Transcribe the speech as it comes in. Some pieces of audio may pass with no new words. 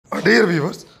Dear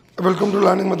viewers, welcome to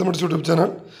Learning Mathematics YouTube channel.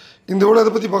 இந்த video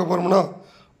எதை பற்றி பார்க்க போகிறோம்னா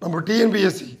நம்ம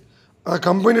TNPSC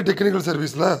கம்பைன்டு டெக்னிக்கல்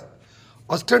சர்வீஸில்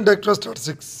அசிஸ்டன்ட் டைரக்டர்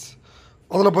ஸ்டாட்டிஸ்டிக்ஸ்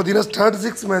அதில் பார்த்தீங்கன்னா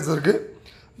statistics மேட்சருக்கு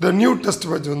the new test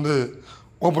batch வந்து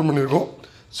ஓப்பன் பண்ணியிருக்கோம்.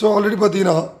 ஸோ ஆல்ரெடி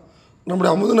பார்த்தீங்கன்னா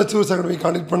நம்முடைய அமுதன் அச்சீவர்ஸ் அகாடமி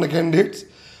கான்டெக்ட் பண்ண கேண்டிடேட்ஸ்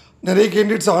நிறைய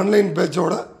கேண்டிடேட்ஸ் ஆன்லைன்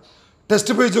பேட்சோட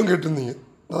டெஸ்ட் பேஜும் கேட்டிருந்தீங்க.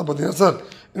 அதான் பார்த்தீங்கன்னா சார்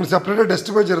எங்களுக்கு செப்பரேட்டாக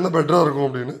டெஸ்ட் பேஜ் இருந்தால் பெட்டராக இருக்கும்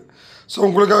அப்படின்னு. ஸோ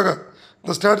உங்களுக்காக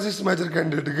இந்த ஸ்டாட்டிஸ்டிக்ஸ் மேஜர்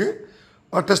கேண்டிடேட்டுக்கு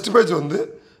டெஸ்ட் பேஜ் வந்து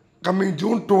கம்மிங்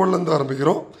ஜூன் 12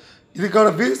 ஆரம்பிக்கிறோம். இதுக்கான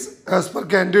fees as per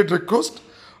candidate request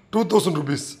 2000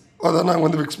 rupees அதை நாங்கள்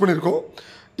வந்து ஃபிக்ஸ் பண்ணியிருக்கோம்.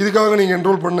 இதுக்காக நீங்கள்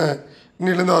என்ரோல் பண்ண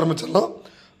இன்னிலேருந்து ஆரம்பிச்சிடலாம்.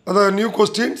 அதாவது new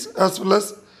questions as well as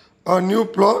new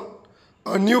plan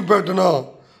new பேட்டர்னாக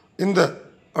இந்த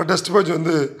டெஸ்ட் பேஜ்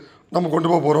வந்து நம்ம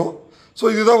கொண்டு போக போகிறோம். ஸோ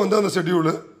இதுதான் வந்து அந்த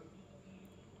ஷெட்யூலு.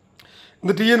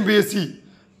 இந்த டிஎன்பிஎஸ்சி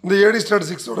இந்த ஏடி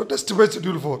ஸ்டாட்டிஸ்டிக்ஸோட test page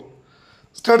schedule 4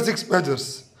 statistics majors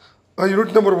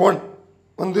unit number 1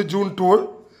 வந்து ஜூன் 12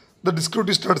 த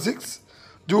descriptive statistics,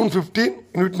 June 15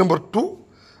 unit number 2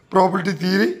 probability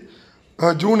theory,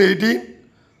 June 18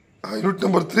 unit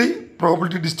number 3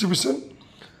 probability distribution,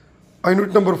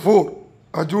 unit number 4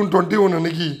 June 21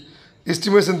 அன்னைக்கு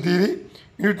estimation theory,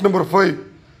 unit number 5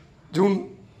 June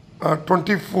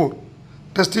 24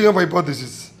 testing of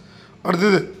hypothesis.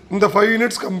 அடுத்தது இந்த 5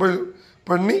 units compile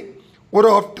பண்ணி ஒரு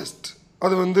of test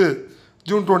அது வந்து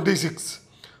June 26.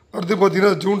 அடுத்து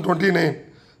பார்த்தீங்கன்னா ஜூன் 29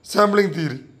 சாம்பிளிங்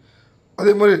தியரி.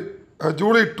 அதே மாதிரி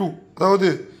ஜூலை 2 அதாவது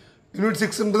யூனிட்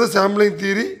 6ன்றது சாம்பிளிங்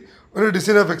தியரி ஒரு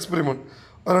டிசைன் ஆஃப் எக்ஸ்பெரிமெண்ட்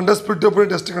அது ரெண்டாக ஸ்பிளிட் அப் பண்ணி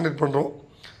டெஸ்ட் கண்டக்ட் பண்ணுறோம்.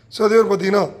 ஸோ அதே மாதிரி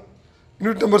பார்த்தீங்கன்னா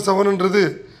unit number 7ன்றது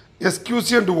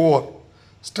எஸ்கியூசி and OR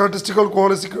statistical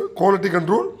quality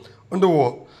control and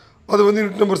OR அது வந்து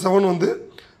யூனிட் நம்பர் 7 வந்து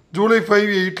ஜூலை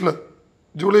 5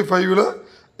 ஜூலை 5ல்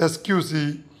எஸ்கியூசி,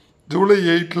 ஜூலை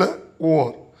 8ல்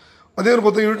ஓஆர். அதே மாதிரி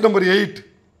பார்த்தா unit number 8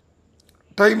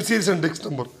 time series and text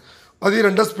number அதையும்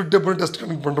ரெண்டாக ஸ்பிளிட் அப் பண்ணி டெஸ்ட்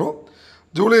கண்டக்ட் பண்ணுறோம்.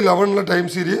 July 11ல் time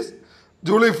series,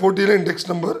 July 14ல் index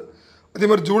number, அதே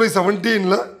மாதிரி ஜூலை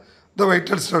 17ல் த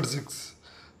vital statistics,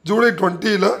 July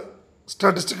 20ல்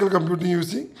statistical computing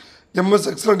using MS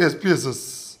XL and SPSS.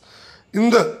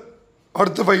 இந்த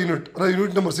அடுத்த 5 யூனிட் அதாவது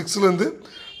யூனிட் நம்பர் 6லேருந்து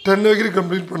 10 வரைக்கும்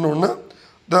கம்ப்ளீட் பண்ணோன்னா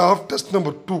த ஆஃப் டெஸ்ட்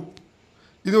நம்பர் 2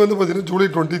 இது வந்து பார்த்திங்கன்னா ஜூலை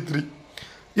 23.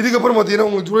 இதுக்கப்புறம் பார்த்திங்கன்னா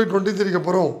உங்களுக்கு ஜூலை 23க்கு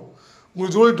அப்புறம்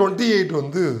உங்களுக்கு ஜூலை 28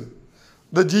 வந்து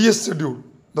த ஜிஎஸ் ஷெட்யூல்.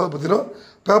 அதாவது பார்த்திங்கன்னா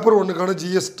பேப்பர் 1க்கான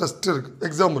ஜிஎஸ் டெஸ்ட் இருக்குது,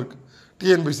 எக்ஸாம் இருக்குது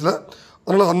டிஎன்பிசியில்.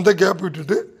 அதனால் அந்த கேப்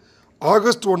விட்டுட்டு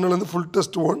August 1லேருந்து full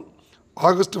test 1,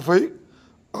 August 5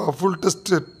 full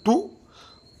test 2,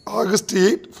 August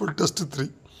 8 full test 3.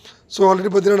 So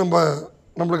already பார்த்திங்கன்னா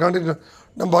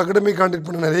நம்ம அகாடமி கான்டெக்ட்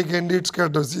பண்ண நிறைய கேண்டிடேட்ஸ்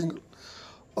கேட்ட விஷயங்கள்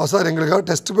சார் எங்களுக்காக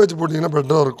டெஸ்ட் பேட்ச் போட்டிங்கன்னா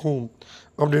பெட்டராக இருக்கும்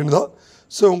அப்படின்னு தான்.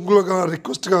 ஸோ உங்களுக்கான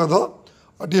ரிக்வஸ்ட்டுக்காக தான்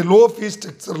அட் ஏ லோ ஃபீஸ்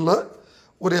ஸ்ட்ரக்சரில்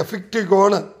ஒரு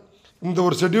எஃபெக்டிவான இந்த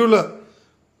ஒரு ஷெட்யூலை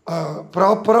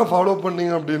ப்ராப்பராக ஃபாலோ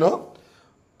பண்ணிங்க அப்படின்னா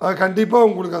கண்டிப்பாக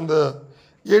உங்களுக்கு அந்த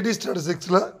ஏடி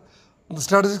ஸ்டாட்டிஸ்டிக்ஸில் இந்த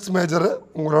ஸ்டாட்டிஸ்டிக்ஸ் மேஜரை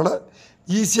உங்களால்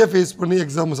ஈஸியாக ஃபேஸ் பண்ணி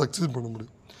எக்ஸாமை சக்ஸஸ் பண்ண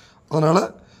முடியும். அதனால்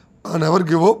நெவர்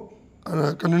கிவ் அப்,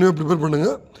 கண்டினியூவாக ப்ரிப்பேர்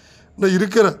பண்ணுங்கள். இன்னும்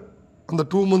இருக்கிற அந்த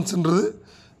 2 monthsன்றது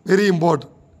very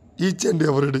important each and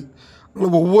every day.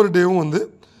 அதனால் ஒவ்வொரு டேவும் வந்து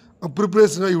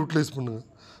ப்ரிப்ரேஷனாக யூட்டிலைஸ் பண்ணுங்கள்.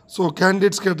 ஸோ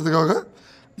கேண்டிடேட்ஸ் கேட்டதுக்காக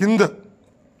இந்த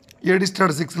ஏடி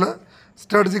ஸ்டாட்டிஸ்டிக்ஸில்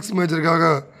ஸ்டாட்டிஸ்டிக்ஸ் மேஜருக்காக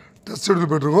டெஸ்ட் ஷெட்யூல்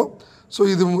போய்ட்டுருக்கோம். ஸோ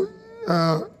இது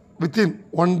வித்தின்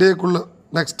 1 டேக்குள்ளே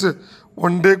நெக்ஸ்ட்டு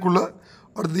 1 டேக்குள்ளே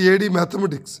அடுத்து ஏடி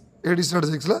மேத்தமெட்டிக்ஸ் ஏடி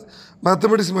ஸ்டாட்டிஸ்டிக்ஸில்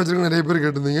மேத்தமெட்டிக்ஸ் மேஜருக்கு நிறைய பேர்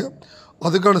கேட்டிருந்தீங்க.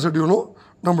 அதுக்கான ஷெட்யூலும்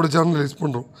நம்மளோட சேனல் ரிலீஸ்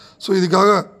பண்ணுறோம். ஸோ இதுக்காக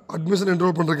அட்மிஷன்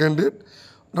என்ரோல் பண்ணுற கேண்டிடேட்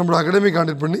நம்மளோட அகாடமி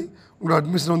கான்டெக்ட் பண்ணி உங்களோட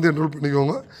அட்மிஷன் வந்து என்ரோல்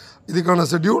பண்ணிக்கோங்க. இதுக்கான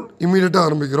ஷெட்யூல் இம்மீடியட்டாக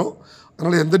ஆரம்பிக்கிறோம்.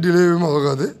 அதனால் எந்த டிலேவும்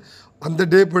ஆகாது. அந்த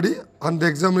டே படி அந்த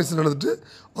எக்ஸாமினேஷன் நடந்துட்டு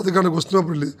அதுக்கான கொஸ்டின்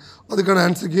பேப்பர் அதுக்கான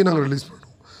ஆன்சர் நாங்கள் ரிலீஸ்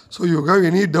பண்ணுவோம். So you have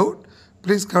any doubt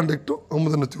please contact to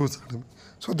Amudhan achievers academy.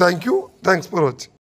 So thank you, thanks for வாட்சிங்.